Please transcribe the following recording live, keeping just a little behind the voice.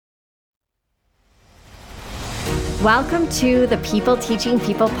Welcome to the People Teaching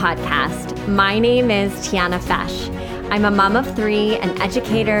People podcast. My name is Tiana Fesh. I'm a mom of three, an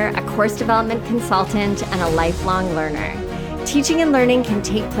educator, a course development consultant, and a lifelong learner. Teaching and learning can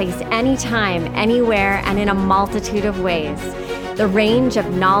take place anytime, anywhere, and in a multitude of ways. The range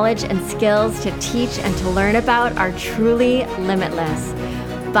of knowledge and skills to teach and to learn about are truly limitless.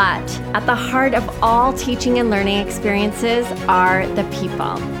 But at the heart of all teaching and learning experiences are the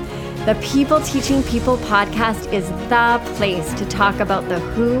people. The People Teaching People podcast is the place to talk about the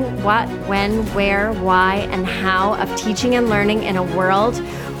who, what, when, where, why, and how of teaching and learning in a world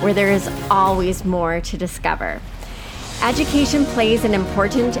where there is always more to discover. Education plays an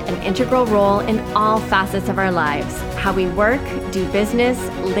important and integral role in all facets of our lives: how we work, do business,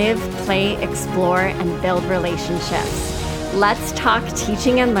 live, play, explore, and build relationships. Let's talk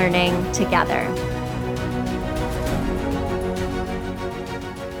teaching and learning together.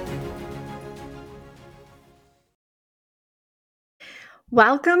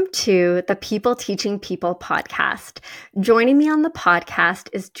 Welcome to the People Teaching People podcast. Joining me on the podcast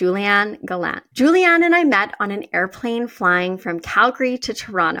is Juliane Gallant. Juliane and I met on an airplane flying from Calgary to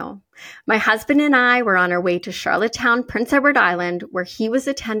Toronto. My husband and I were on our way to Charlottetown, Prince Edward Island, where he was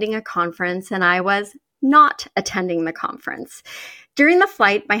attending a conference and I was not attending the conference. During the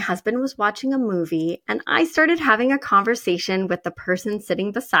flight, my husband was watching a movie and I started having a conversation with the person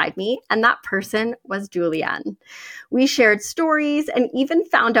sitting beside me, and that person was Juliane. We shared stories and even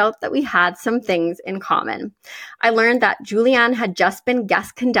found out that we had some things in common. I learned that Juliane had just been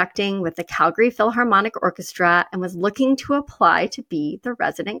guest conducting with the Calgary Philharmonic Orchestra and was looking to apply to be the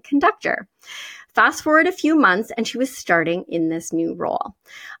resident conductor. Fast forward a few months and she was starting in this new role.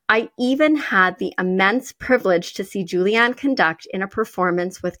 I even had the immense privilege to see Juliane conduct in a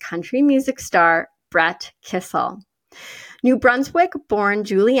performance with country music star Brett Kissel. New Brunswick-born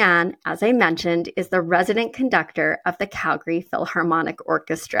Juliane, as I mentioned, is the resident conductor of the Calgary Philharmonic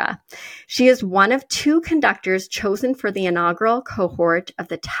Orchestra. She is one of two conductors chosen for the inaugural cohort of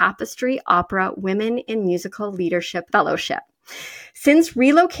the Tapestry Opera Women in Musical Leadership Fellowship. Since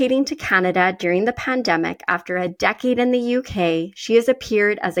relocating to Canada during the pandemic after a decade in the UK, she has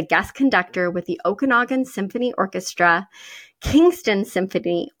appeared as a guest conductor with the Okanagan Symphony Orchestra, Kingston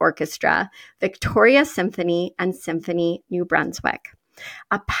Symphony Orchestra, Victoria Symphony, and Symphony New Brunswick.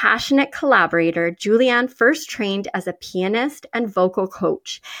 A passionate collaborator, Juliane first trained as a pianist and vocal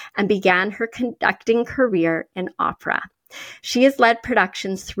coach and began her conducting career in opera. She has led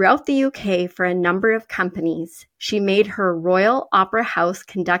productions throughout the UK for a number of companies. She made her Royal Opera House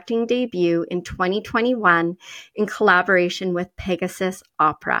conducting debut in 2021 in collaboration with Pegasus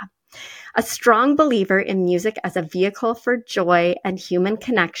Opera. A strong believer in music as a vehicle for joy and human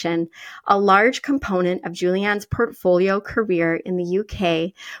connection, a large component of Juliane's portfolio career in the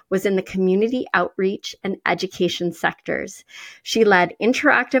UK was in the community outreach and education sectors. She led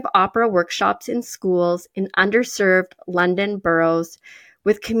interactive opera workshops in schools in underserved London boroughs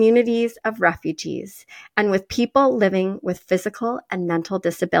with communities of refugees and with people living with physical and mental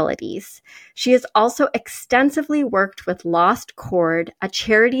disabilities. She has also extensively worked with Lost Chord, a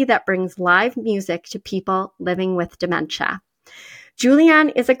charity that brings live music to people living with dementia. Juliane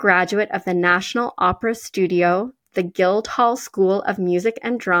is a graduate of the National Opera Studio, the Guildhall School of Music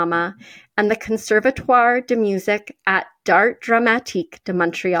and Drama, and the Conservatoire de Musique at d'Art Dramatique de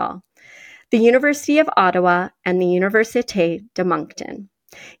Montreal, the University of Ottawa, and the Université de Moncton.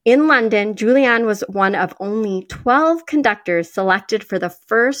 In London, Juliane was one of only 12 conductors selected for the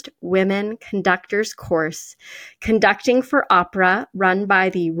first Women Conductors course, conducting for opera run by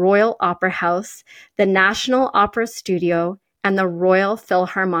the Royal Opera House, the National Opera Studio, and the Royal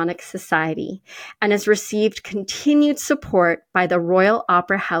Philharmonic Society, and has received continued support by the Royal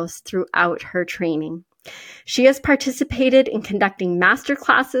Opera House throughout her training. She has participated in conducting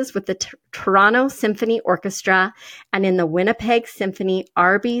masterclasses with the Toronto Symphony Orchestra and in the Winnipeg Symphony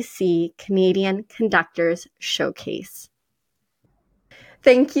RBC Canadian Conductors Showcase.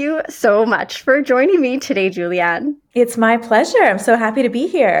 Thank you so much for joining me today, Juliane. It's my pleasure. I'm so happy to be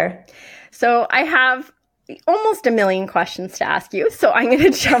here. So I have almost a million questions to ask you, so I'm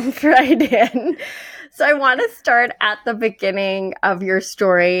going to jump right in. So I want to start at the beginning of your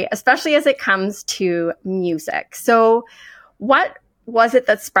story, especially as it comes to music. So what was it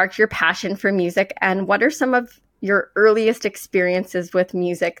that sparked your passion for music, and what are some of your earliest experiences with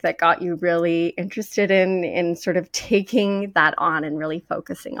music that got you really interested in sort of taking that on and really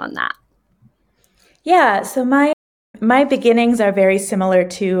focusing on that? Yeah, so my beginnings are very similar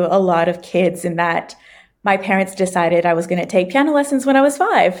to a lot of kids in that my parents decided I was going to take piano lessons when I was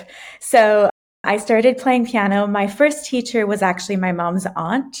 5. So I started playing piano. My first teacher was actually my mom's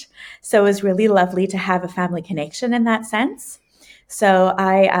aunt. So it was really lovely to have a family connection in that sense. So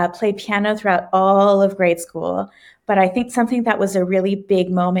I played piano throughout all of grade school. But I think something that was a really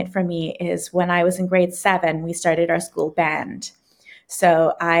big moment for me is when I was in grade 7, we started our school band.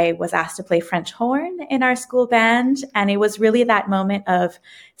 So I was asked to play French horn in our school band. And it was really that moment of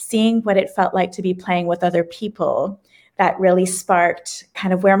seeing what it felt like to be playing with other people that really sparked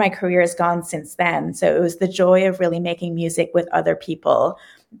kind of where my career has gone since then. So it was the joy of really making music with other people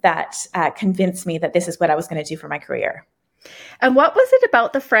that convinced me that this is what I was going to do for my career. And what was it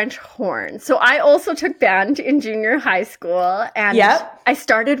about the French horn? So I also took band in junior high school, and I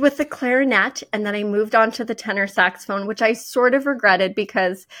started with the clarinet, and then I moved on to the tenor saxophone, which I sort of regretted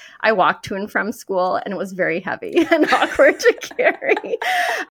because I walked to and from school and it was very heavy and awkward to carry.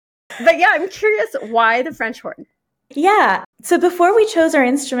 But yeah, I'm curious, why the French horn? Yeah. So before we chose our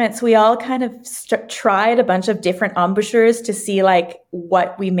instruments, we all kind of tried a bunch of different embouchures to see like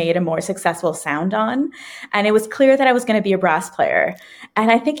what we made a more successful sound on. And it was clear that I was going to be a brass player.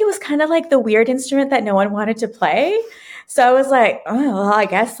 And I think it was kind of like the weird instrument that no one wanted to play. So I was like, oh, well, I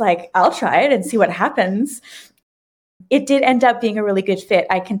guess like I'll try it and see what happens. It did end up being a really good fit.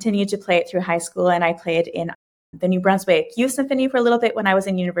 I continued to play it through high school, and I played in the New Brunswick Youth Symphony for a little bit when I was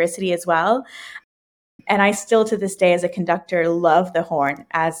in university as well. And I still, to this day, as a conductor, love the horn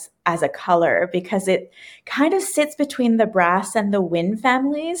as a color because it kind of sits between the brass and the wind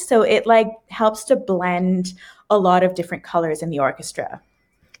families. So it like helps to blend a lot of different colors in the orchestra.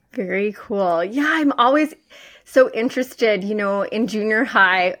 Very cool. Yeah, I'm always so interested, in junior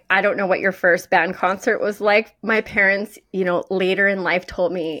high. I don't know what your first band concert was like. My parents, later in life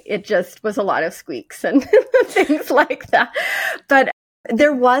told me it just was a lot of squeaks and things like that. But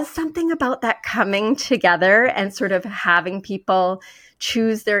there was something about that coming together and sort of having people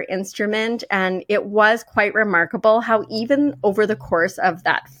choose their instrument. And it was quite remarkable how even over the course of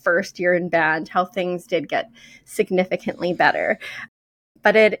that first year in band, how things did get significantly better.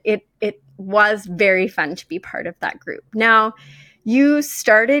 But it was very fun to be part of that group. Now, you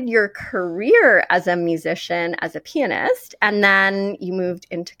started your career as a musician, as a pianist, and then you moved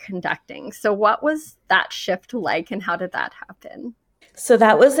into conducting. So what was that shift like and how did that happen? So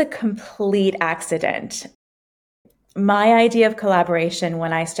that was a complete accident. My idea of collaboration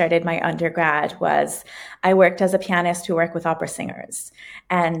when I started my undergrad was I worked as a pianist who worked with opera singers.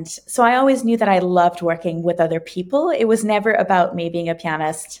 And so I always knew that I loved working with other people. It was never about me being a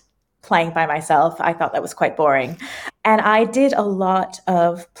pianist playing by myself. I thought that was quite boring. And I did a lot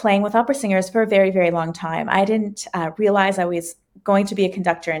of playing with opera singers for a very, very long time. I didn't realize I was going to be a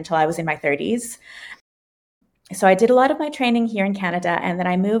conductor until I was in my 30s. So I did a lot of my training here in Canada, and then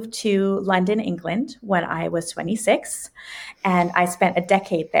I moved to London, England when I was 26, and I spent a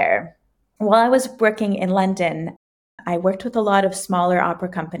decade there. While I was working in London, I worked with a lot of smaller opera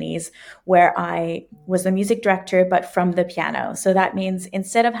companies where I was the music director, but from the piano. So that means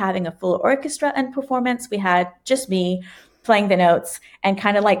instead of having a full orchestra and performance, we had just me playing the notes and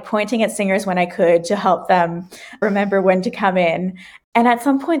kind of like pointing at singers when I could to help them remember when to come in. And at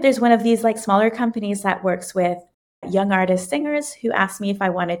some point, there's one of these like smaller companies that works with young artist singers who asked me if I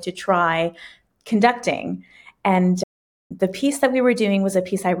wanted to try conducting. And the piece that we were doing was a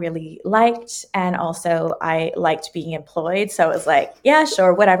piece I really liked. And also I liked being employed. So I was like, yeah,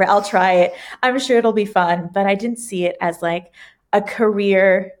 sure, whatever, I'll try it. I'm sure it'll be fun. But I didn't see it as like a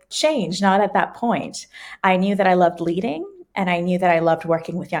career change, not at that point. I knew that I loved leading and I knew that I loved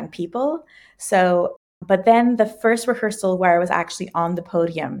working with young people. But then the first rehearsal where I was actually on the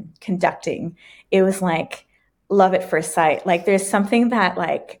podium conducting, it was like love at first sight. Like there's something that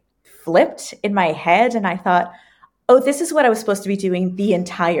like flipped in my head and I thought, oh, this is what I was supposed to be doing the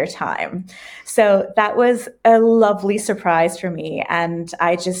entire time. So that was a lovely surprise for me. And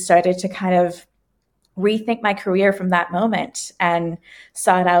I just started to kind of rethink my career from that moment and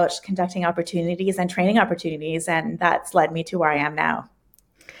sought out conducting opportunities and training opportunities. And that's led me to where I am now.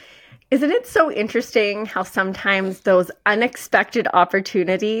 Isn't it so interesting how sometimes those unexpected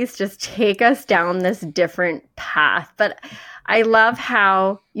opportunities just take us down this different path? But I love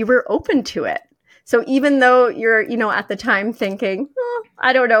how you were open to it. So even though you're, at the time thinking, oh,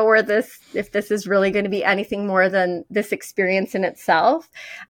 I don't know if this is really going to be anything more than this experience in itself,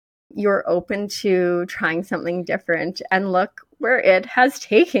 you're open to trying something different and look where it has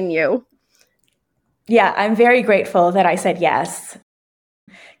taken you. Yeah, I'm very grateful that I said yes.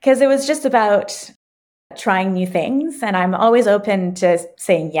 Because it was just about trying new things, and I'm always open to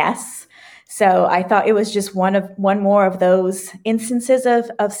saying yes. So I thought it was just one more of those instances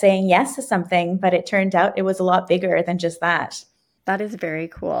of saying yes to something, but it turned out it was a lot bigger than just that. That is very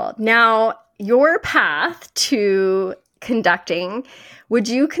cool. Now, your path to conducting, would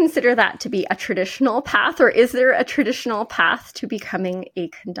you consider that to be a traditional path, or is there a traditional path to becoming a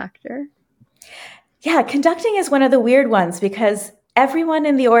conductor? Yeah, conducting is one of the weird ones because everyone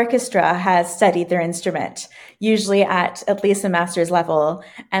in the orchestra has studied their instrument, usually at least a master's level,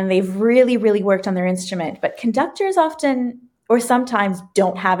 and they've really, really worked on their instrument. But conductors often or sometimes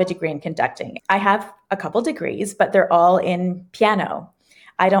don't have a degree in conducting. I have a couple degrees, but they're all in piano.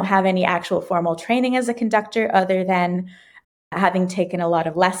 I don't have any actual formal training as a conductor other than having taken a lot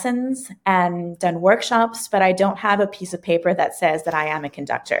of lessons and done workshops, but I don't have a piece of paper that says that I am a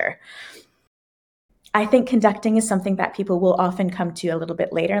conductor. I think conducting is something that people will often come to a little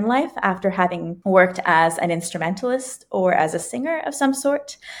bit later in life after having worked as an instrumentalist or as a singer of some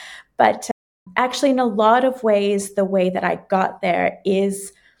sort. But actually, in a lot of ways, the way that I got there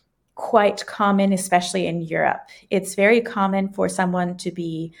is quite common, especially in Europe. It's very common for someone to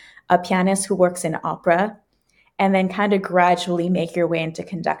be a pianist who works in opera and then kind of gradually make your way into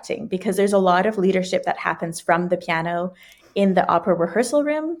conducting, because there's a lot of leadership that happens from the piano in the opera rehearsal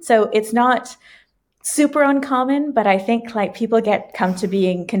room. So it's not super uncommon, but I think like people come to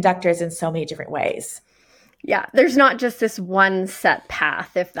being conductors in so many different ways. Yeah, there's not just this one set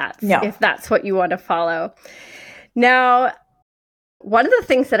path if that's what you want to follow. Now, one of the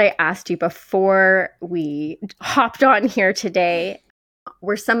things that I asked you before we hopped on here today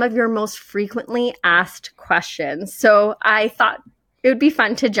were some of your most frequently asked questions. So I thought it would be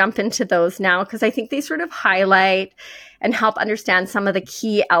fun to jump into those now, because I think they sort of highlight and help understand some of the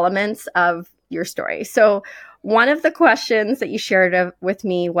key elements of your story. So one of the questions that you shared with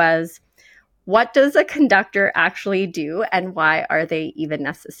me was, what does a conductor actually do and why are they even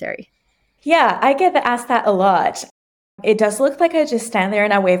necessary? Yeah, I get asked that a lot. It does look like I just stand there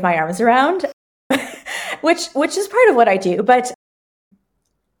and I wave my arms around, which is part of what I do. But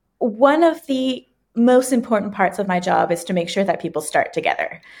one of the most important parts of my job is to make sure that people start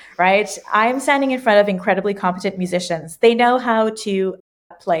together, right? I'm standing in front of incredibly competent musicians. They know how to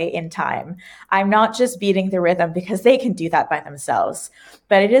play in time. I'm not just beating the rhythm because they can do that by themselves,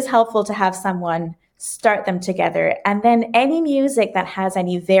 but it is helpful to have someone start them together. And then any music that has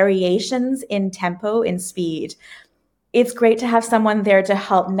any variations in tempo, in speed, it's great to have someone there to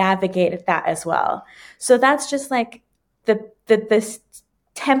help navigate that as well. So that's just like the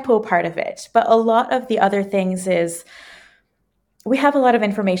tempo part of it. But a lot of the other things is we have a lot of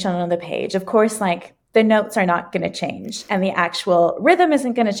information on the page. Of course, like the notes are not going to change and the actual rhythm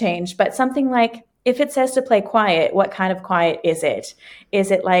isn't going to change, but something like if it says to play quiet, what kind of quiet is it?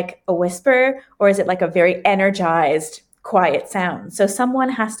 Is it like a whisper or is it like a very energized quiet sound? So someone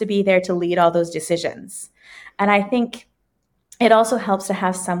has to be there to lead all those decisions. And I think it also helps to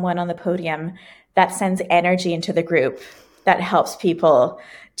have someone on the podium that sends energy into the group, that helps people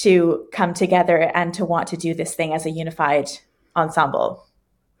to come together and to want to do this thing as a unified ensemble.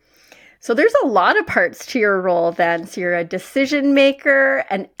 So there's a lot of parts to your role then. So you're a decision maker,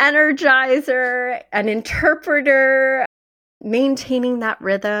 an energizer, an interpreter, maintaining that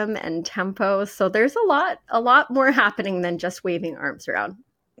rhythm and tempo. So there's a lot more happening than just waving arms around.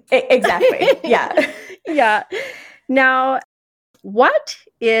 Exactly. Yeah. Yeah. Now, what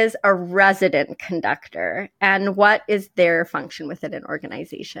is a resident conductor and what is their function within an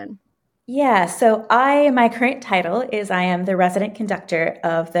organization? Yeah, so my current title is I am the resident conductor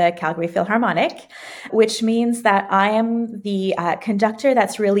of the Calgary Philharmonic, which means that I am the conductor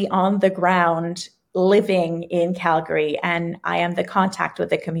that's really on the ground living in Calgary, and I am the contact with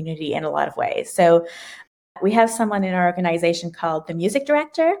the community in a lot of ways. So we have someone in our organization called the music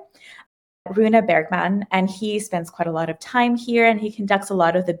director, Rune Bergman, and he spends quite a lot of time here and he conducts a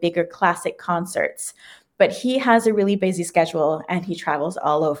lot of the bigger classic concerts. But he has a really busy schedule and he travels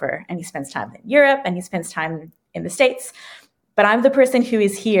all over and he spends time in Europe and he spends time in the States. But I'm the person who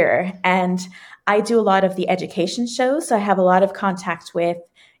is here and I do a lot of the education shows. So I have a lot of contact with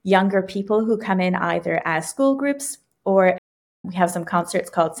younger people who come in either as school groups, or we have some concerts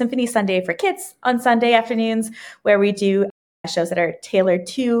called Symphony Sunday for Kids on Sunday afternoons where we do shows that are tailored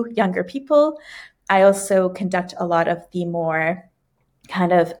to younger people. I also conduct a lot of the more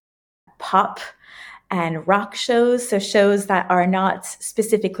kind of pop and rock shows. So shows that are not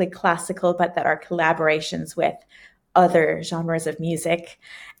specifically classical, but that are collaborations with other genres of music.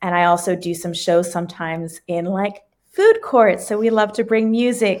 And I also do some shows sometimes in like food courts. So we love to bring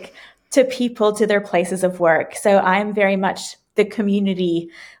music to people to their places of work. So I'm very much the community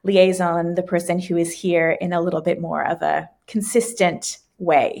liaison, the person who is here in a little bit more of a consistent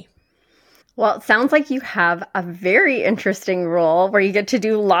way. Well, it sounds like you have a very interesting role where you get to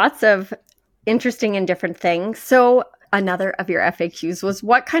do lots of interesting and different things. So another of your FAQs was,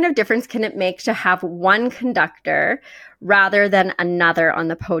 what kind of difference can it make to have one conductor rather than another on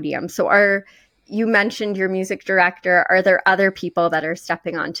the podium? So you mentioned your music director. Are there other people that are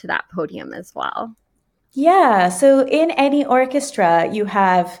stepping onto that podium as well? Yeah. So in any orchestra, you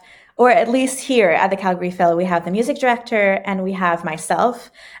have, or at least here at the Calgary Phil, we have the music director and we have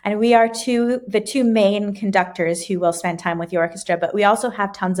myself. And we are the two main conductors who will spend time with the orchestra, but we also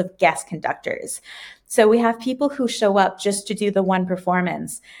have tons of guest conductors. So we have people who show up just to do the one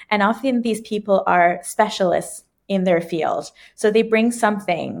performance. And often these people are specialists in their field. So they bring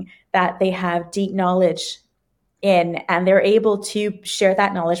something that they have deep knowledge in, and they're able to share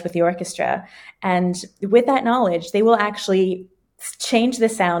that knowledge with the orchestra. And with that knowledge, they will actually change the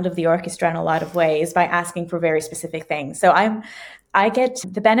sound of the orchestra in a lot of ways by asking for very specific things. So I get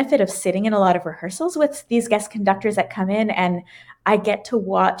the benefit of sitting in a lot of rehearsals with these guest conductors that come in, and I get to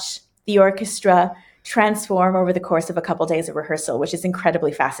watch the orchestra transform over the course of a couple of days of rehearsal, which is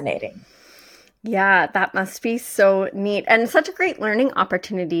incredibly fascinating. Yeah, that must be so neat, and such a great learning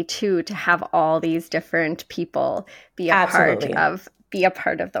opportunity too, to have all these different people be a part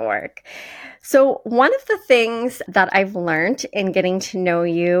of the work. So one of the things that I've learned in getting to know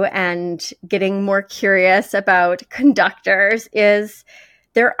you and getting more curious about conductors is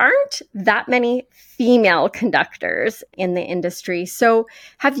there aren't that many female conductors in the industry. So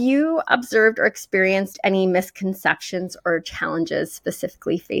have you observed or experienced any misconceptions or challenges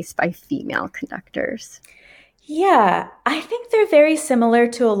specifically faced by female conductors? Yeah, I think they're very similar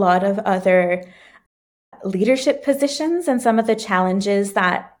to a lot of other leadership positions and some of the challenges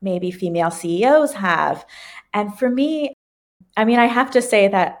that maybe female CEOs have. And for me, I mean, I have to say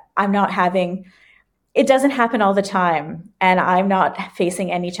that it doesn't happen all the time. And I'm not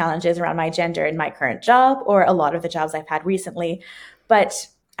facing any challenges around my gender in my current job or a lot of the jobs I've had recently. But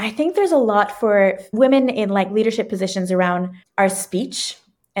I think there's a lot for women in like leadership positions around our speech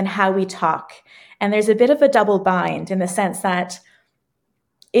and how we talk. And there's a bit of a double bind in the sense that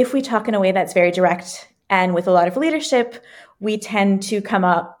if we talk in a way that's very direct and with a lot of leadership, we tend to come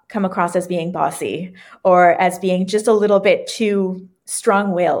across as being bossy or as being just a little bit too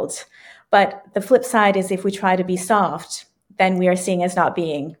strong-willed. But the flip side is if we try to be soft, then we are seen as not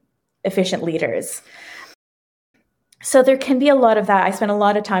being efficient leaders. So there can be a lot of that. I spend a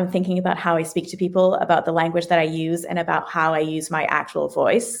lot of time thinking about how I speak to people, about the language that I use, and about how I use my actual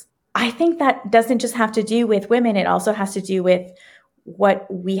voice. I think that doesn't just have to do with women. It also has to do with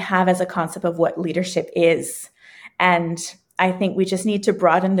what we have as a concept of what leadership is. And I think we just need to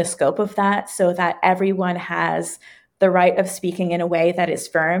broaden the scope of that so that everyone has the right of speaking in a way that is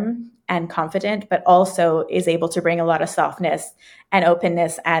firm and confident, but also is able to bring a lot of softness and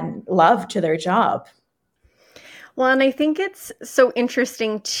openness and love to their job. Well, and I think it's so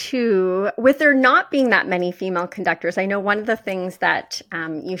interesting too, with there not being that many female conductors. I know one of the things that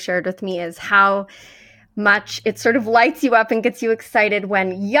you shared with me is how much it sort of lights you up and gets you excited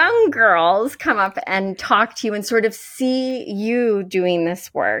when young girls come up and talk to you and sort of see you doing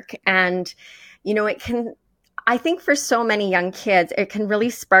this work. And, you know, I think for so many young kids, it can really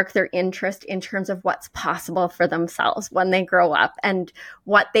spark their interest in terms of what's possible for themselves when they grow up and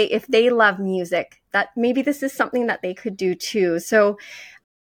if they love music, that maybe this is something that they could do too. So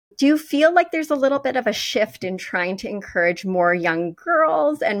do you feel like there's a little bit of a shift in trying to encourage more young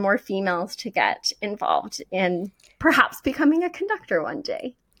girls and more females to get involved in perhaps becoming a conductor one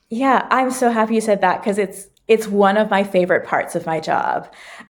day? Yeah, I'm so happy you said that because it's one of my favorite parts of my job.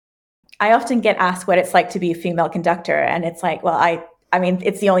 I often get asked what it's like to be a female conductor. And it's like, well, I mean,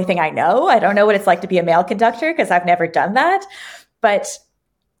 it's the only thing I know. I don't know what it's like to be a male conductor because I've never done that. But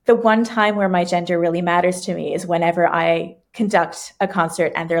the one time where my gender really matters to me is whenever I conduct a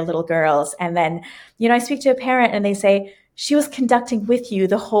concert and they're little girls. And then, you know, I speak to a parent and they say, she was conducting with you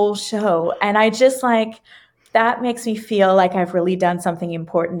the whole show. And I just like, that makes me feel like I've really done something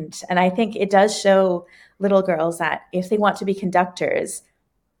important. And I think it does show little girls that if they want to be conductors,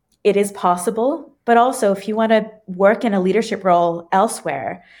 it is possible. But also, if you want to work in a leadership role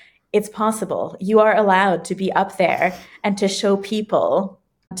elsewhere, it's possible. You are allowed to be up there and to show people,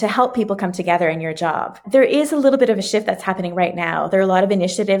 to help people come together in your job. There is a little bit of a shift that's happening right now. There are a lot of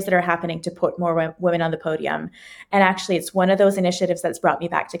initiatives that are happening to put more women on the podium. And actually, it's one of those initiatives that's brought me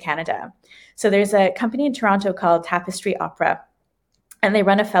back to Canada. So there's a company in Toronto called Tapestry Opera, and they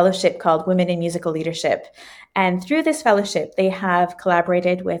run a fellowship called Women in Musical Leadership. And through this fellowship, they have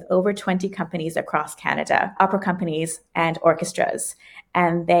collaborated with over 20 companies across Canada, opera companies and orchestras.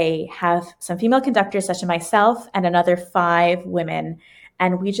 And they have some female conductors, such as myself, and another 5 women.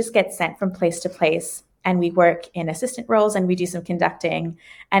 And we just get sent from place to place. And we work in assistant roles and we do some conducting.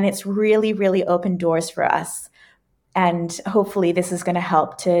 And it's really, really opened doors for us. And hopefully this is going to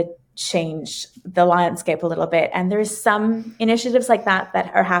help to change the landscape a little bit. And there's some initiatives like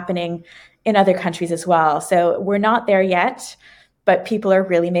that are happening in other countries as well. So we're not there yet, but people are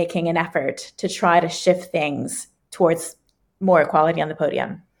really making an effort to try to shift things towards more equality on the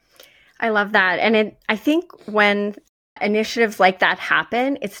podium. I love that. And I think when initiatives like that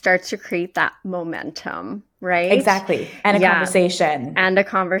happen, it starts to create that momentum, right? Exactly. And a conversation. And a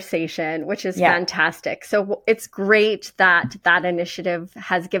conversation, which is fantastic. So it's great that that initiative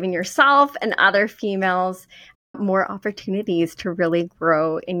has given yourself and other females more opportunities to really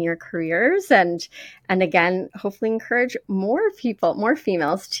grow in your careers and again, hopefully encourage more people, more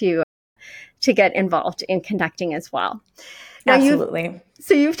females to get involved in conducting as well. Now, absolutely.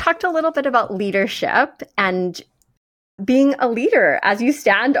 You've talked a little bit about leadership and being a leader as you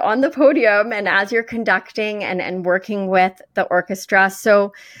stand on the podium and as you're conducting and working with the orchestra.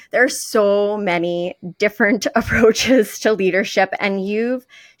 So there are so many different approaches to leadership. And you've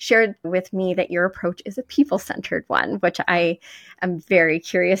shared with me that your approach is a people-centered one, which I am very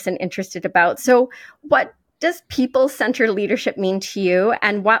curious and interested about. So what does people-centered leadership mean to you?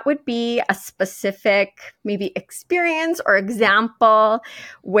 And what would be a specific maybe experience or example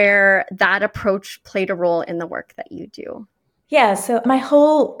where that approach played a role in the work that you do? Yeah, so my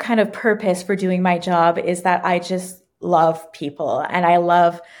whole kind of purpose for doing my job is that I just love people and I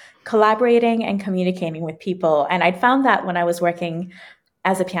love collaborating and communicating with people. And I'd found that when I was working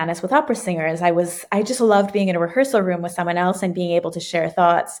as a pianist with opera singers, I just loved being in a rehearsal room with someone else and being able to share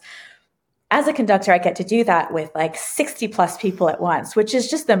thoughts. As a conductor, I get to do that with like 60 plus people at once, which is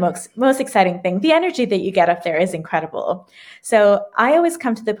just the most exciting thing. The energy that you get up there is incredible. So I always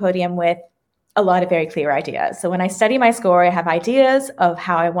come to the podium with a lot of very clear ideas. So when I study my score, I have ideas of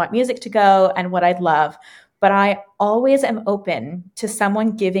how I want music to go and what I'd love. But I always am open to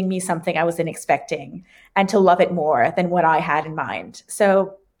someone giving me something I wasn't expecting and to love it more than what I had in mind.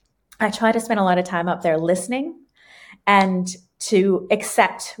 So I try to spend a lot of time up there listening and to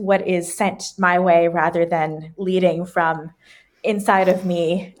accept what is sent my way rather than leading from inside of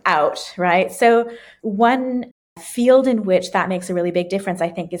me out, right? So one field in which that makes a really big difference, I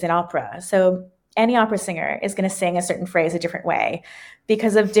think, is in opera. So any opera singer is going to sing a certain phrase a different way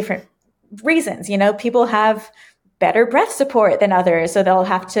because of different reasons. You know, people have better breath support than others, so they'll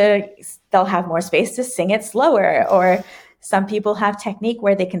have more space to sing it slower, or some people have technique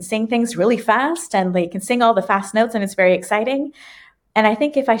where they can sing things really fast and they can sing all the fast notes and it's very exciting. And I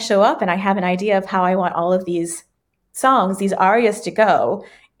think if I show up and I have an idea of how I want all of these songs, these arias to go,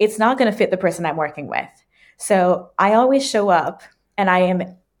 it's not going to fit the person I'm working with. So I always show up and I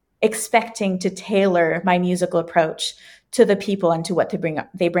am expecting to tailor my musical approach to the people and to what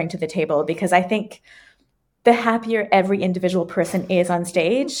they bring to the table, because I think the happier every individual person is on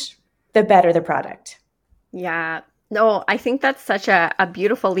stage, the better the product. Yeah. No, I think that's such a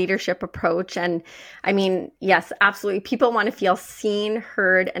beautiful leadership approach. And I mean, yes, absolutely. People want to feel seen,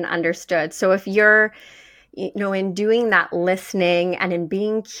 heard, and understood. So if you're, in doing that listening and in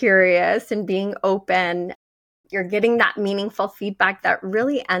being curious and being open, you're getting that meaningful feedback that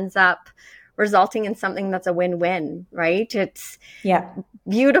really ends up resulting in something that's a win-win, right? It's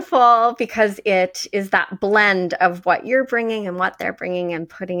beautiful because it is that blend of what you're bringing and what they're bringing and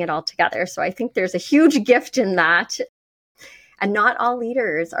putting it all together. So I think there's a huge gift in that. And not all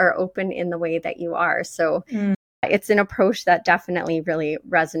leaders are open in the way that you are. So it's an approach that definitely really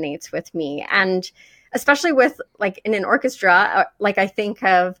resonates with me. And especially with like in an orchestra, like I think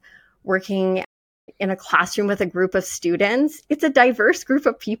of working in a classroom with a group of students, it's a diverse group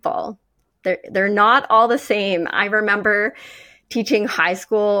of people. They're not all the same. I remember teaching high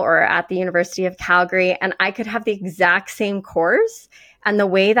school or at the University of Calgary, and I could have the exact same course. And the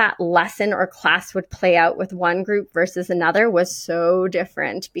way that lesson or class would play out with one group versus another was so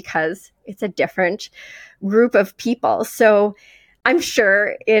different because it's a different group of people. So I'm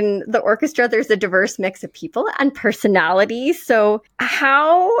sure in the orchestra, there's a diverse mix of people and personalities. So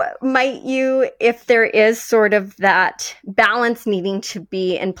how might you, if there is sort of that balance needing to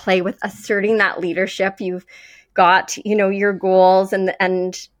be in play with asserting that leadership, you've got, your goals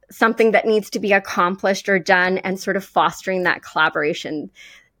and something that needs to be accomplished or done and sort of fostering that collaboration.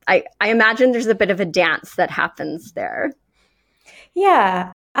 I imagine there's a bit of a dance that happens there.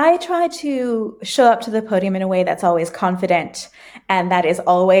 Yeah. I try to show up to the podium in a way that's always confident and that is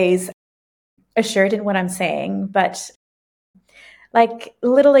always assured in what I'm saying. But like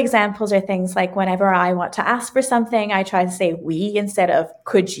little examples are things like whenever I want to ask for something, I try to say we instead of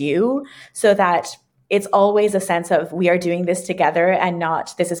could you, so that it's always a sense of we are doing this together and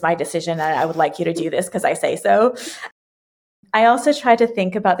not this is my decision and I would like you to do this because I say so. I also try to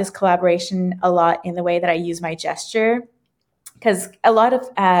think about this collaboration a lot in the way that I use my gesture, because a lot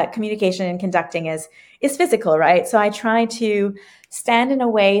of communication and conducting is physical, right? So I try to stand in a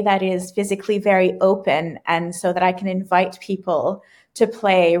way that is physically very open, and so that I can invite people to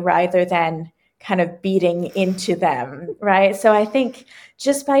play rather than kind of beating into them, right? So I think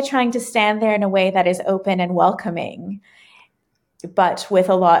just by trying to stand there in a way that is open and welcoming, but with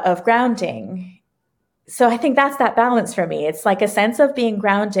a lot of grounding. So I think that's that balance for me. It's like a sense of being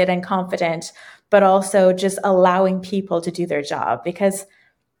grounded and confident, but also just allowing people to do their job, because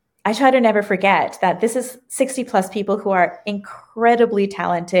I try to never forget that this is 60 plus people who are incredibly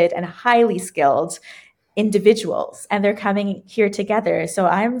talented and highly skilled individuals, and they're coming here together. So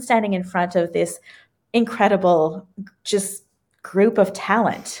I'm standing in front of this incredible just group of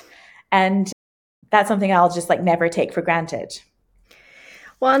talent. And that's something I'll just like never take for granted.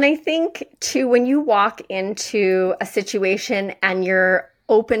 Well, and I think too, when you walk into a situation and you're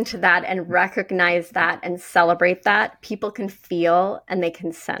open to that and recognize that and celebrate that, people can feel and they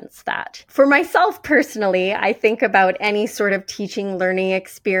can sense that. For myself personally, I think about any sort of teaching, learning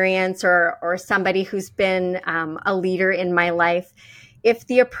experience or somebody who's been a leader in my life. If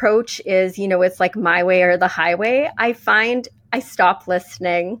the approach is, it's like my way or the highway, I find I stop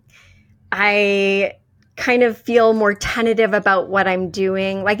listening. I kind of feel more tentative about what I'm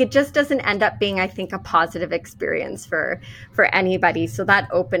doing. Like it just doesn't end up being, I think, a positive experience for anybody. So that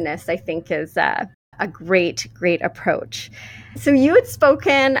openness, I think, is a great approach. So you had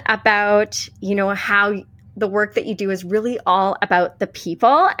spoken about, how the work that you do is really all about the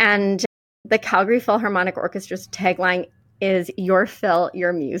people, and the Calgary Philharmonic Orchestra's tagline is "Your Phil,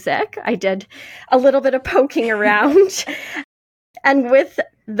 Your Music." I did a little bit of poking around. And with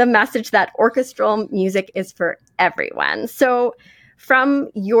the message that orchestral music is for everyone. So from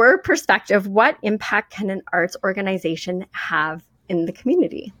your perspective, what impact can an arts organization have in the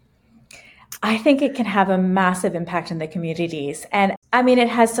community? I think it can have a massive impact in the communities. And I mean, it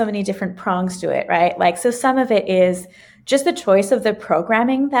has so many different prongs to it, right? Like, so some of it is just the choice of the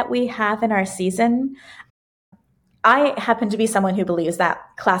programming that we have in our season. I happen to be someone who believes that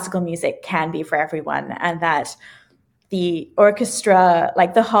classical music can be for everyone, and that the orchestra,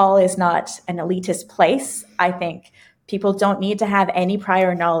 like the hall, is not an elitist place. I think people don't need to have any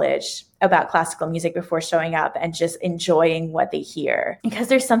prior knowledge about classical music before showing up and just enjoying what they hear. Because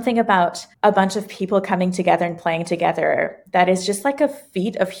there's something about a bunch of people coming together and playing together that is just like a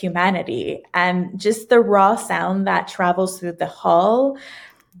feat of humanity. And just the raw sound that travels through the hall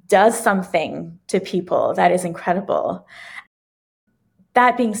does something to people that is incredible.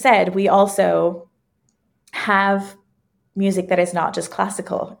 That being said, we also have music that is not just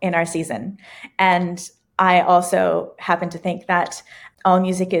classical in our season. And I also happen to think that all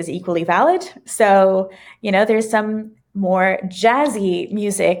music is equally valid. So, there's some more jazzy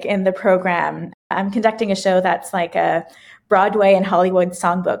music in the program. I'm conducting a show that's like a Broadway and Hollywood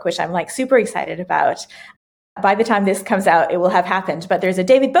songbook, which I'm like super excited about. By the time this comes out, it will have happened. But there's a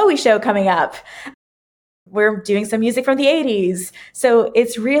David Bowie show coming up. We're doing some music from the 80s. So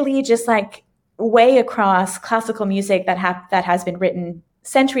it's really just like way across classical music that has been written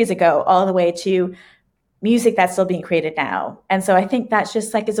centuries ago, all the way to music that's still being created now. And so I think that's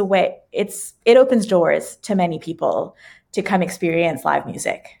just like is a way, it opens doors to many people to come experience live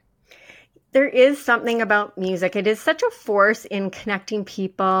music. There is something about music. It is such a force in connecting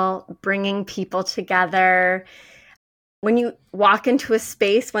people, bringing people together. When you walk into a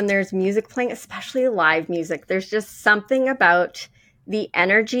space when there's music playing, especially live music, there's just something about the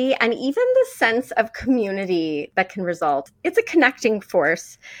energy and even the sense of community that can result. It's a connecting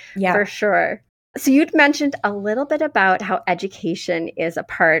force, for sure. So you'd mentioned a little bit about how education is a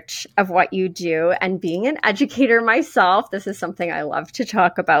part of what you do. And being an educator myself, this is something I love to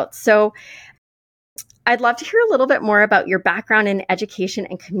talk about. So I'd love to hear a little bit more about your background in education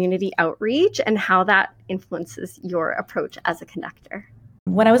and community outreach and how that influences your approach as a conductor.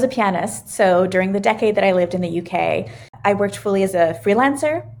 When I was a pianist, so during the decade that I lived in the UK, I worked fully as a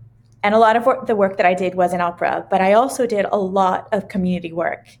freelancer. And a lot of the work that I did was in opera, but I also did a lot of community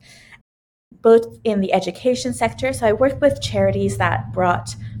work, both in the education sector. So I worked with charities that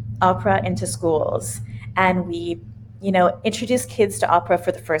brought opera into schools, and we, introduced kids to opera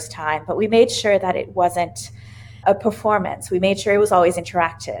for the first time, but we made sure that it wasn't a performance. We made sure it was always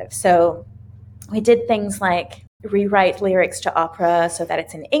interactive. So we did things like rewrite lyrics to opera so that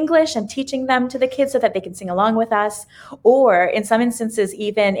it's in English and teaching them to the kids so that they can sing along with us, or in some instances,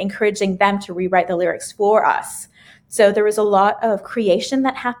 even encouraging them to rewrite the lyrics for us. So there was a lot of creation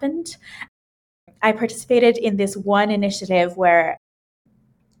that happened. I participated in this one initiative where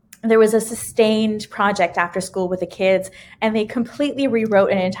there was a sustained project after school with the kids, and they completely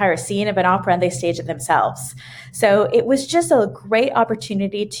rewrote an entire scene of an opera and they staged it themselves. So it was just a great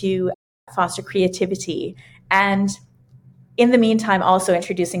opportunity to foster creativity, and in the meantime, also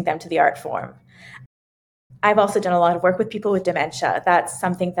introducing them to the art form. I've also done a lot of work with people with dementia. That's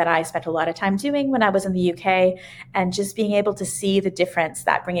something that I spent a lot of time doing when I was in the UK, and just being able to see the difference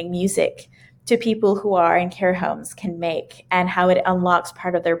that bringing music to people who are in care homes can make, and how it unlocks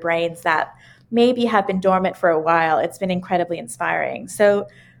part of their brains that maybe have been dormant for a while. It's been incredibly inspiring. So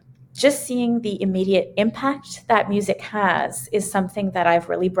just seeing the immediate impact that music has is something that I've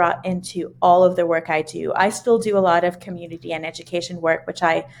really brought into all of the work I do. I still do a lot of community and education work, which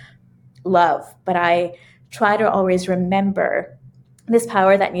I love, but I try to always remember this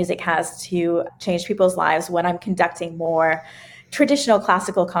power that music has to change people's lives when I'm conducting more traditional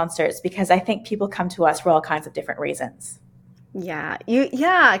classical concerts, because I think people come to us for all kinds of different reasons. Yeah,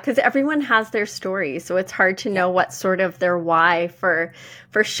 because everyone has their story, so it's hard to know what sort of their why for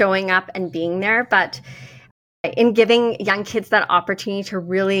showing up and being there. But in giving young kids that opportunity to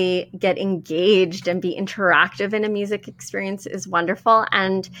really get engaged and be interactive in a music experience is wonderful.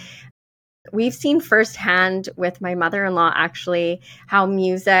 And we've seen firsthand with my mother-in-law, actually, how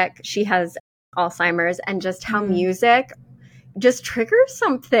music, she has Alzheimer's, and just how music just triggers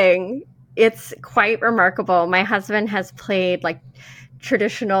something. It's quite remarkable. My husband has played like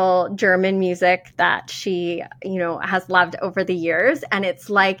traditional German music that she, has loved over the years. And it's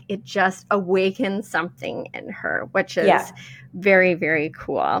like it just awakens something in her, which is very, very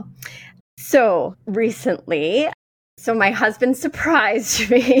cool. So recently, my husband surprised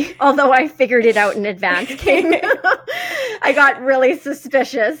me, although I figured it out in advance. I got really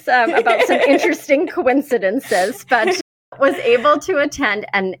suspicious about some interesting coincidences, but was able to attend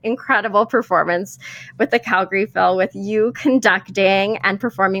an incredible performance with the Calgary Phil, with you conducting and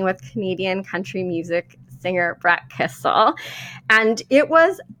performing with Canadian country music singer Brett Kissel. And it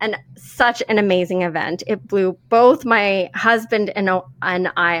was such an amazing event. It blew both my husband and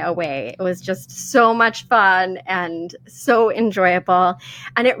I away. It was just so much fun and so enjoyable.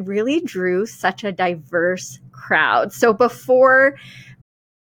 And it really drew such a diverse crowd. So before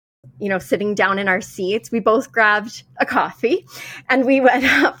sitting down in our seats, we both grabbed a coffee and we went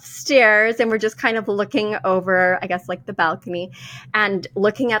upstairs, and we're just kind of looking over, I guess, like the balcony, and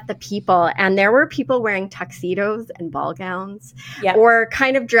looking at the people. And there were people wearing tuxedos and ball gowns, or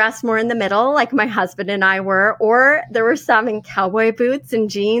kind of dressed more in the middle, like my husband and I were, or there were some in cowboy boots and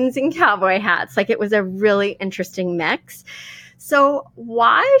jeans and cowboy hats. Like, it was a really interesting mix. So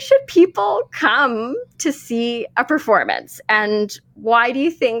why should people come to see a performance? And why do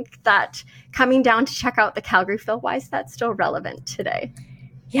you think that coming down to check out the Calgary Phil, why is that still relevant today?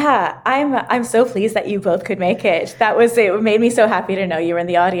 Yeah, I'm so pleased that you both could make it. It made me so happy to know you were in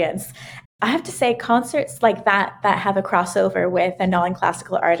the audience. I have to say, concerts like that have a crossover with a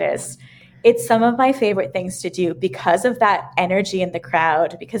non-classical artist, it's some of my favorite things to do because of that energy in the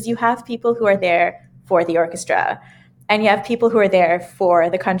crowd, because you have people who are there for the orchestra, and you have people who are there for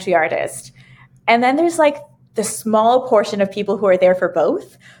the country artist. And then there's like the small portion of people who are there for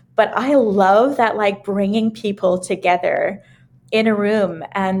both. But I love that, like, bringing people together in a room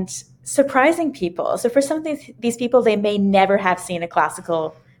and surprising people. So for some of these people, they may never have seen a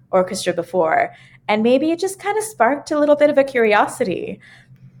classical orchestra before. And maybe it just kind of sparked a little bit of a curiosity.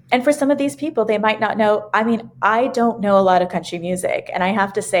 And for some of these people, they might not know. I mean, I don't know a lot of country music. And I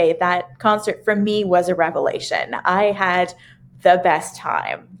have to say that concert for me was a revelation. I had the best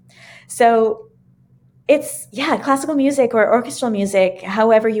time. So classical music or orchestral music,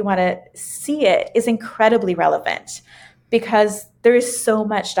 however you want to see it, is incredibly relevant because there is so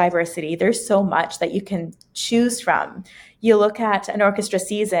much diversity. There's so much that you can choose from. You look at an orchestra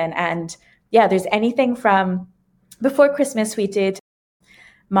season and there's anything from, before Christmas, we did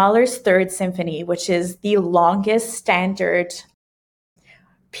Mahler's Third Symphony, which is the longest standard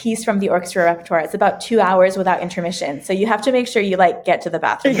piece from the orchestra repertoire. It's about 2 hours without intermission. So you have to make sure you get to the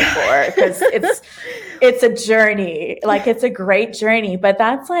bathroom before, because it's a journey. It's a great journey, but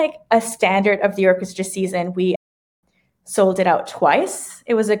that's like a standard of the orchestra season. We sold it out twice.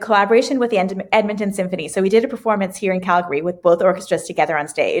 It was a collaboration with the Edmonton Symphony. So we did a performance here in Calgary with both orchestras together on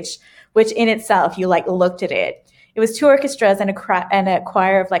stage, which in itself, you looked at it. It was 2 orchestras and a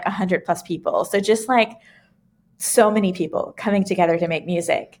choir of 100 plus people. So just so many people coming together to make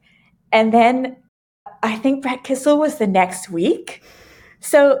music. And then I think Brett Kissel was the next week.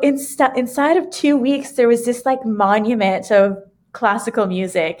 So inside of 2 weeks, there was this monument of classical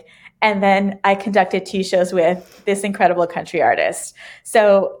music. And then I conducted 2 shows with this incredible country artist.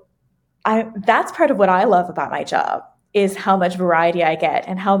 So that's part of what I love about my job. is how much variety I get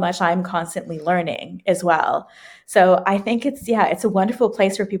and how much I'm constantly learning as well. So I think it's a wonderful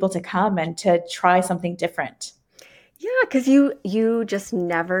place for people to come and to try something different. Yeah, because you just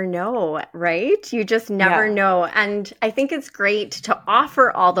never know, right? You just never Yeah. know. And I think it's great to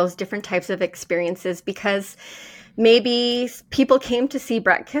offer all those different types of experiences because maybe people came to see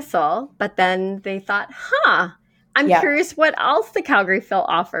Brett Kissel, but then they thought, I'm Yeah. curious what else the Calgary Phil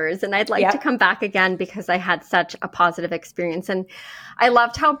offers. And I'd like to Yeah. come back again because I had such a positive experience. And I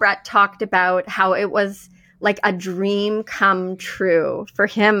loved how Brett talked about how it was like a dream come true for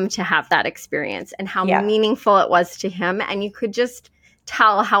him to have that experience and how Yeah. meaningful it was to him. And you could just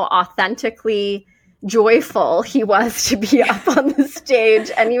tell how authentically joyful he was to be up on the stage.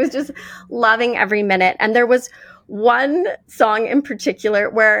 And he was just loving every minute. And there was one song in particular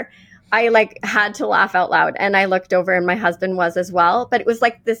where I had to laugh out loud, and I looked over and my husband was as well. But it was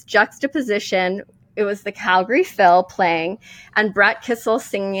like this juxtaposition. It was the Calgary Phil playing and Brett Kissel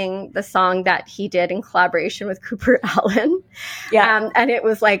singing the song that he did in collaboration with Cooper Allen. Yeah. And it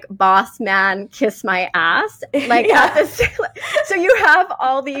was like Boss Man Kiss My Ass. Like Yeah. so you have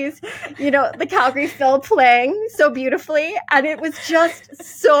all these, the Calgary Phil playing so beautifully. And it was just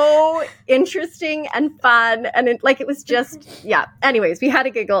so interesting and fun. And it was just, yeah. Anyways, we had a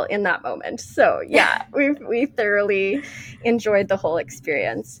giggle in that moment. So yeah, we thoroughly enjoyed the whole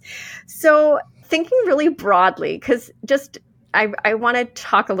experience. So thinking really broadly, because I want to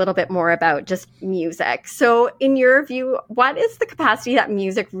talk a little bit more about just music. So in your view, what is the capacity that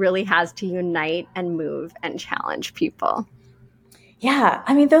music really has to unite and move and challenge people? Yeah.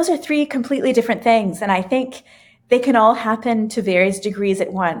 I mean, those are three completely different things. And I think they can all happen to various degrees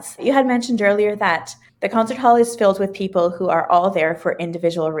at once. You had mentioned earlier that the concert hall is filled with people who are all there for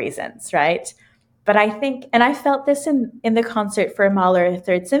individual reasons, right? But I think, and I felt this in the concert for Mahler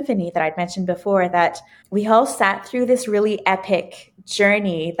Third Symphony that I'd mentioned before, that we all sat through this really epic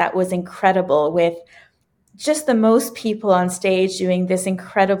journey that was incredible with just the most people on stage doing this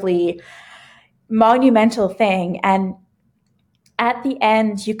incredibly monumental thing. And at the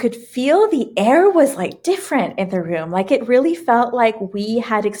end, you could feel the air was like different in the room. Like it really felt like we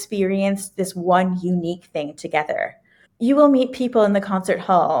had experienced this one unique thing together. You will meet people in the concert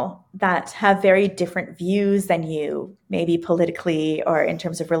hall that have very different views than you, maybe politically or in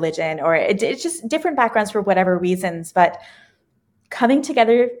terms of religion, or it's just different backgrounds for whatever reasons. But coming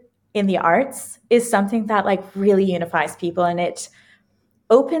together in the arts is something that like really unifies people, and it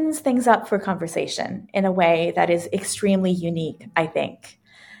opens things up for conversation in a way that is extremely unique, I think.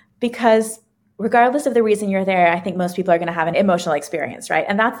 Because regardless of the reason you're there, I think most people are going to have an emotional experience, right?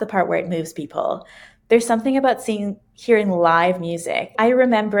 And that's the part where it moves people. There's something about hearing live music. I don't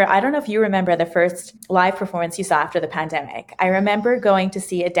know if you remember the first live performance you saw after the pandemic. I remember going to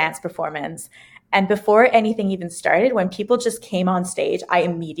see a dance performance. And before anything even started, when people just came on stage, I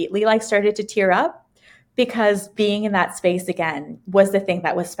immediately started to tear up because being in that space again was the thing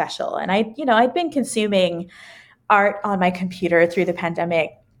that was special. And I'd been consuming art on my computer through the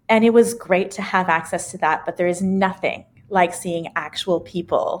pandemic, and it was great to have access to that. But there is nothing like seeing actual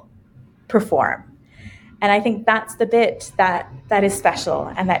people perform. And I think that's the bit that is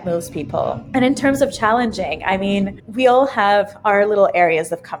special and that moves people. And in terms of challenging, I mean, we all have our little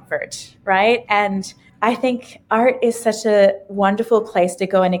areas of comfort, right? And I think art is such a wonderful place to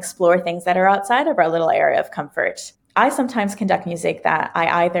go and explore things that are outside of our little area of comfort. I sometimes conduct music that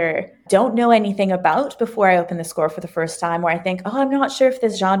I either don't know anything about before I open the score for the first time, or I think, I'm not sure if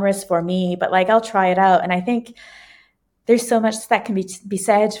this genre is for me, but I'll try it out. And I think there's so much that can be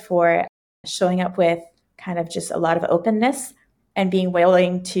said for showing up with kind of just a lot of openness and being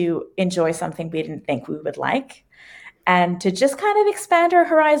willing to enjoy something we didn't think we would like, and to just kind of expand our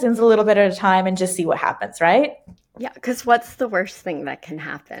horizons a little bit at a time and just see what happens, right? Yeah, because what's the worst thing that can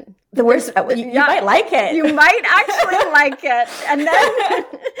happen? The worst, you might like it. You might actually like it.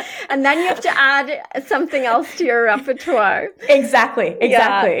 And then you have to add something else to your repertoire. Exactly.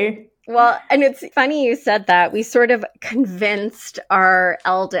 Yeah. Well, and it's funny you said that. We sort of convinced our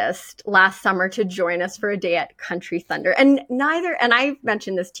eldest last summer to join us for a day at Country Thunder. And I've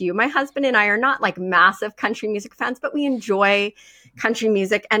mentioned this to you, my husband and I are not massive country music fans, but we enjoy country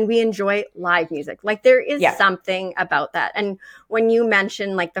music and we enjoy live music. There is something about that. And when you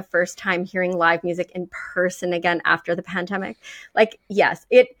mentioned the first time hearing live music in person again after the pandemic, yes,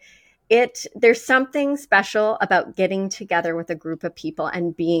 there's something special about getting together with a group of people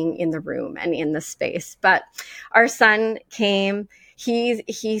and being in the room and in the space. But our son came,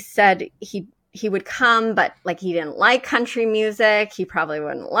 he said he would come, but he didn't like country music. He probably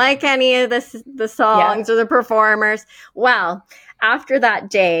wouldn't like any of the songs or the performers. Well, after that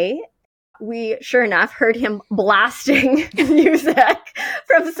day, we sure enough heard him blasting music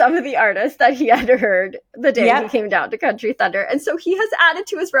from some of the artists that he had heard the day he came down to Country Thunder. And so he has added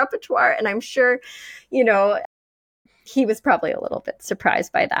to his repertoire. And I'm sure, he was probably a little bit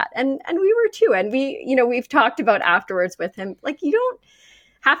surprised by that. And we were too. And we've talked about afterwards with him, like, you don't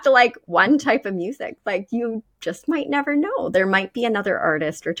have to like one type of music. Like, you just might never know. There might be another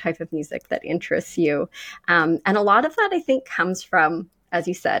artist or type of music that interests you. And a lot of that, I think, comes from, as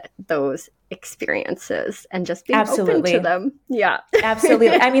you said, those experiences and just being open to them. Yeah. Absolutely.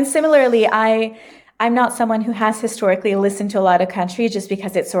 I mean, similarly, I'm not someone who has historically listened to a lot of country just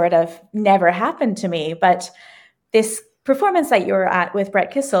because it sort of never happened to me. But this performance that you were at with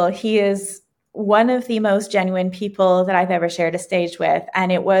Brett Kissel, he is one of the most genuine people that I've ever shared a stage with.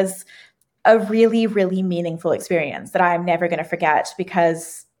 And it was a really, really meaningful experience that I'm never going to forget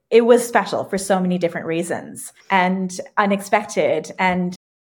because it was special for so many different reasons and unexpected. And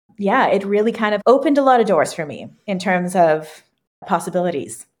yeah, it really kind of opened a lot of doors for me in terms of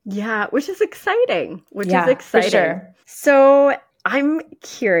possibilities. Yeah, which is exciting. For sure. So I'm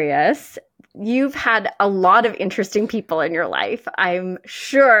curious. You've had a lot of interesting people in your life, I'm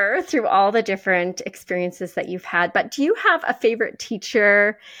sure, through all the different experiences that you've had. But do you have a favorite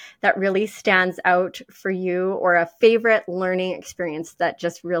teacher that really stands out for you, or a favorite learning experience that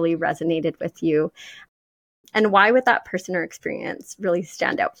just really resonated with you? And why would that person or experience really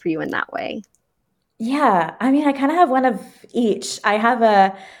stand out for you in that way? Yeah, I mean, I kind of have one of each. I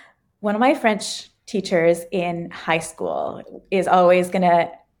have one of my French teachers in high school is always going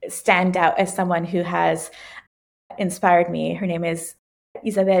to stand out as someone who has inspired me. Her name is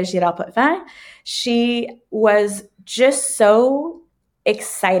Isabelle Girard-Potvin. She was just so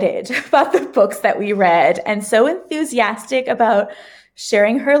excited about the books that we read and so enthusiastic about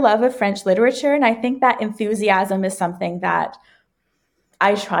sharing her love of French literature. And I think that enthusiasm is something that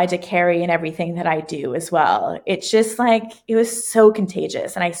I try to carry in everything that I do as well. It's just like, it was so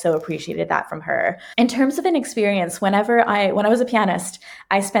contagious, and I so appreciated that from her. In terms of an experience, when I was a pianist,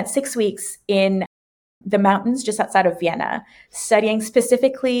 I spent 6 weeks in the mountains just outside of Vienna, studying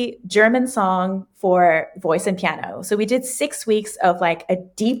specifically German song for voice and piano. So we did 6 weeks of like a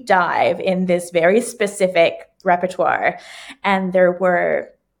deep dive in this very specific repertoire. And there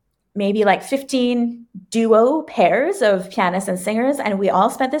were maybe like 15 duo pairs of pianists and singers. And we all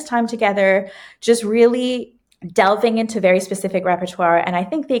spent this time together, just really delving into very specific repertoire. And I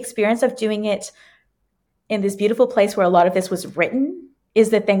think the experience of doing it in this beautiful place where a lot of this was written is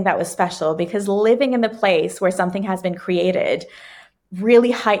the thing that was special, because living in the place where something has been created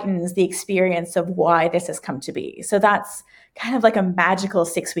really heightens the experience of why this has come to be. So that's kind of like a magical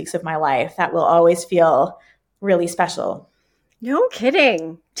 6 weeks of my life that will always feel really special. No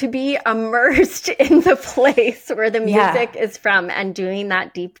kidding. To be immersed in the place where the music is from and doing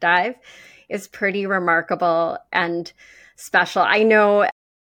that deep dive is pretty remarkable and special. I know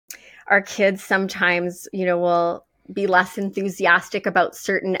our kids sometimes, will be less enthusiastic about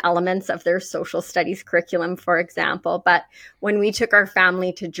certain elements of their social studies curriculum, for example. But when we took our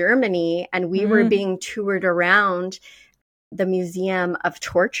family to Germany and we were being toured around the Museum of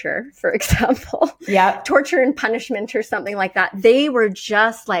Torture, for example, torture and punishment or something like that, they were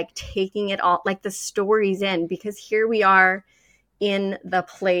just like taking it all, like the stories in, because here we are in the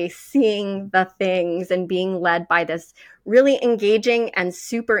place, seeing the things and being led by this really engaging and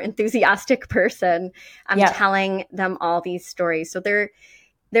super enthusiastic person telling them all these stories. So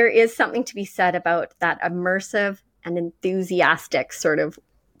there is something to be said about that immersive and enthusiastic sort of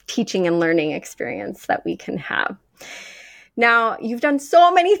teaching and learning experience that we can have. Now, you've done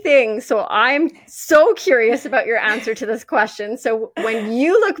so many things, so I'm so curious about your answer to this question. So when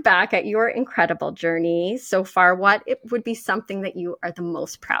you look back at your incredible journey so far, what it would be something that you are the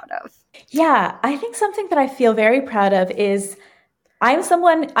most proud of? Yeah, I think something that I feel very proud of is I'm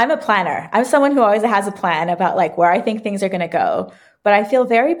a planner. I'm someone who always has a plan about like where I think things are going to go. But I feel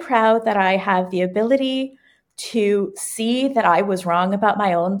very proud that I have the ability to see that I was wrong about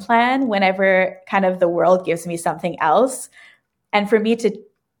my own plan whenever kind of the world gives me something else, and for me to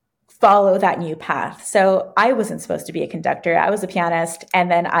follow that new path. So I wasn't supposed to be a conductor. I was a pianist.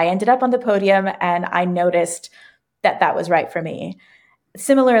 And then I ended up on the podium and I noticed that that was right for me.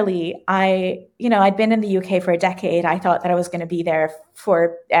 Similarly, I'd been in the UK for a decade. I thought that I was going to be there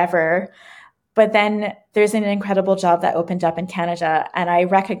forever. But then there's an incredible job that opened up in Canada, and I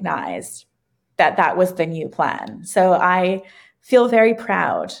recognized that that was the new plan. So I feel very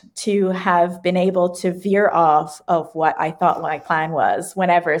proud to have been able to veer off of what I thought my plan was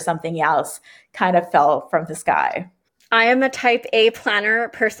whenever something else kind of fell from the sky. I am a type A planner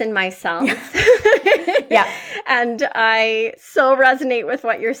person myself. Yeah. And I so resonate with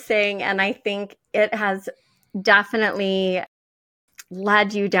what you're saying. And I think it has definitely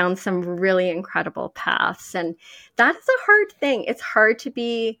led you down some really incredible paths. And that is a hard thing. It's hard to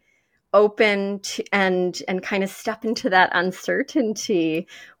be open to and kind of step into that uncertainty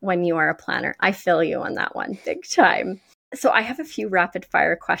when you are a planner. I feel you on that one big time. So I have a few rapid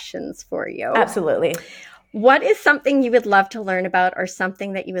fire questions for you. Absolutely. What is something you would love to learn about or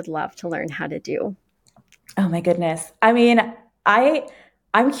something that you would love to learn how to do? Oh my goodness. I mean,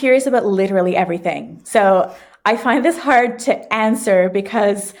 I'm curious about literally everything. So I find this hard to answer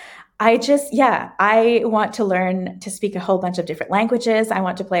because I want to learn to speak a whole bunch of different languages. I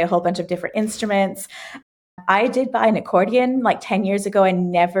want to play a whole bunch of different instruments. I did buy an accordion like 10 years ago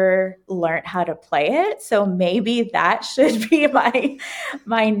and never learned how to play it. So maybe that should be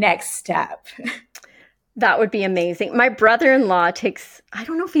my next step. That would be amazing. My brother-in-law I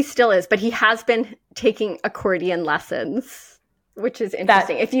don't know if he still is, but he has been taking accordion lessons, which is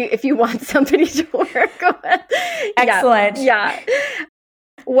interesting. If you want somebody to work with. Excellent. Yeah.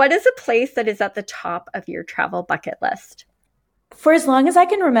 What is a place that is at the top of your travel bucket list? For as long as I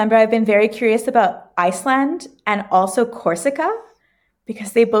can remember, I've been very curious about Iceland and also Corsica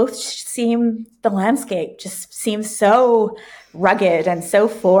because they both the landscape just seems so rugged and so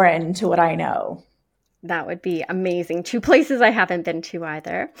foreign to what I know. That would be amazing. Two places I haven't been to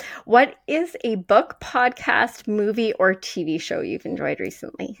either. What is a book, podcast, movie, or TV show you've enjoyed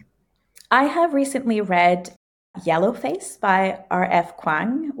recently? I have recently read Yellowface by R.F.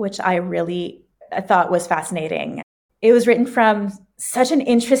 Kuang, which I thought was fascinating. It was written from such an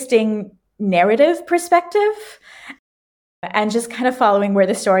interesting narrative perspective and just kind of following where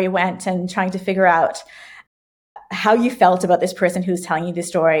the story went and trying to figure out how you felt about this person who's telling you the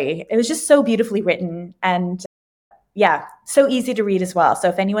story. It was just so beautifully written and so easy to read as well. So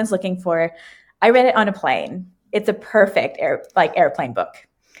if anyone's I read it on a plane. It's a perfect airplane book.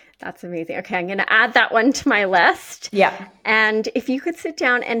 That's amazing. Okay, I'm going to add that one to my list. Yeah. And if you could sit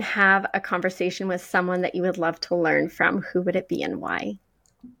down and have a conversation with someone that you would love to learn from, who would it be and why?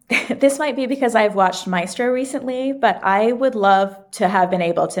 This might be because I've watched Maestro recently, but I would love to have been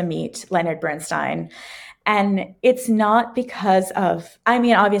able to meet Leonard Bernstein. And it's not because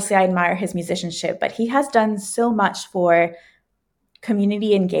obviously I admire his musicianship, but he has done so much for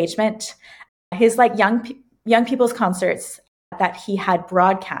community engagement. His young people's concerts that he had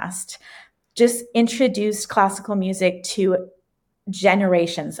broadcast just introduced classical music to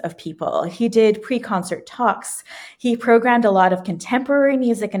generations of people. He did pre-concert talks. He programmed a lot of contemporary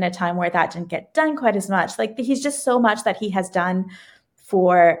music in a time where that didn't get done quite as much. He's just so much that he has done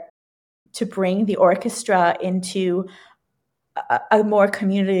to bring the orchestra into a more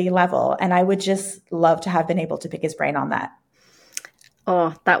community level. And I would just love to have been able to pick his brain on that.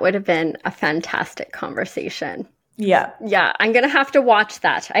 Oh, that would have been a fantastic conversation. Yeah. Yeah, I'm going to have to watch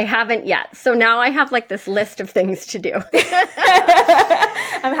that. I haven't yet. So now I have this list of things to do.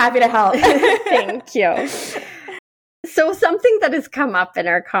 I'm happy to help. Thank you. So something that has come up in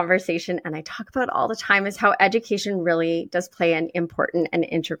our conversation, and I talk about all the time, is how education really does play an important and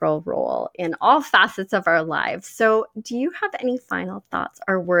integral role in all facets of our lives. So do you have any final thoughts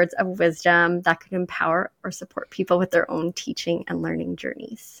or words of wisdom that could empower or support people with their own teaching and learning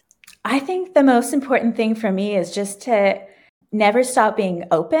journeys? I think the most important thing for me is just to never stop being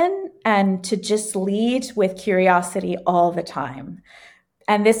open and to just lead with curiosity all the time.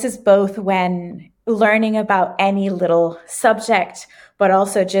 And this is both when learning about any little subject, but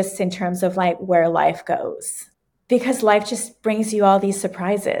also just in terms of where life goes. Because life just brings you all these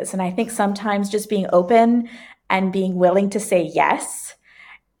surprises. And I think sometimes just being open and being willing to say yes,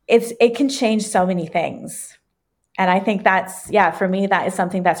 it can change so many things. And I think for me, that is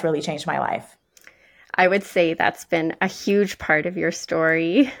something that's really changed my life. I would say that's been a huge part of your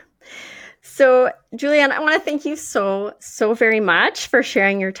story. So, Juliane, I want to thank you so very much for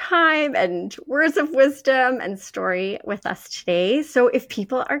sharing your time and words of wisdom and story with us today. So if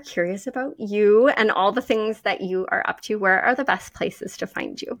people are curious about you and all the things that you are up to, where are the best places to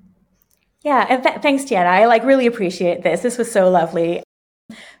find you? Yeah, and thanks, Tiana. I really appreciate this. This was so lovely.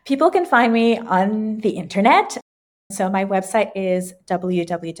 People can find me on the internet. So my website is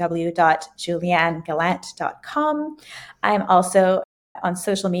www.julianegallant.com. I'm also on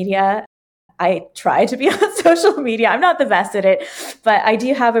social media. I try to be on social media. I'm not the best at it, but I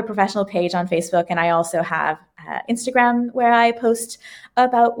do have a professional page on Facebook, and I also have Instagram where I post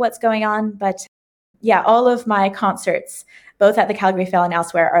about what's going on. But all of my concerts, both at the Calgary Phil and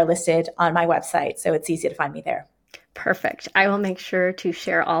elsewhere, are listed on my website, so it's easy to find me there. Perfect. I will make sure to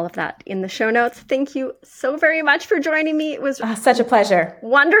share all of that in the show notes. Thank you so very much for joining me. It was such a pleasure.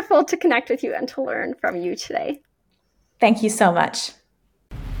 Wonderful to connect with you and to learn from you today. Thank you so much.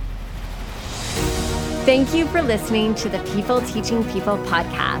 Thank you for listening to the People Teaching People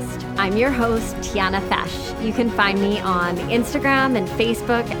podcast. I'm your host, Tiana Fesh. You can find me on Instagram and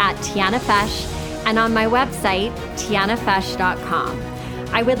Facebook at Tiana Fesh and on my website, tianafesh.com.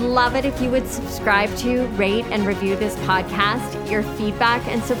 I would love it if you would subscribe to, rate, and review this podcast. Your feedback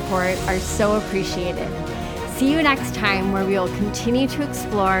and support are so appreciated. See you next time, where we will continue to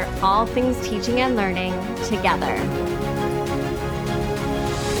explore all things teaching and learning together.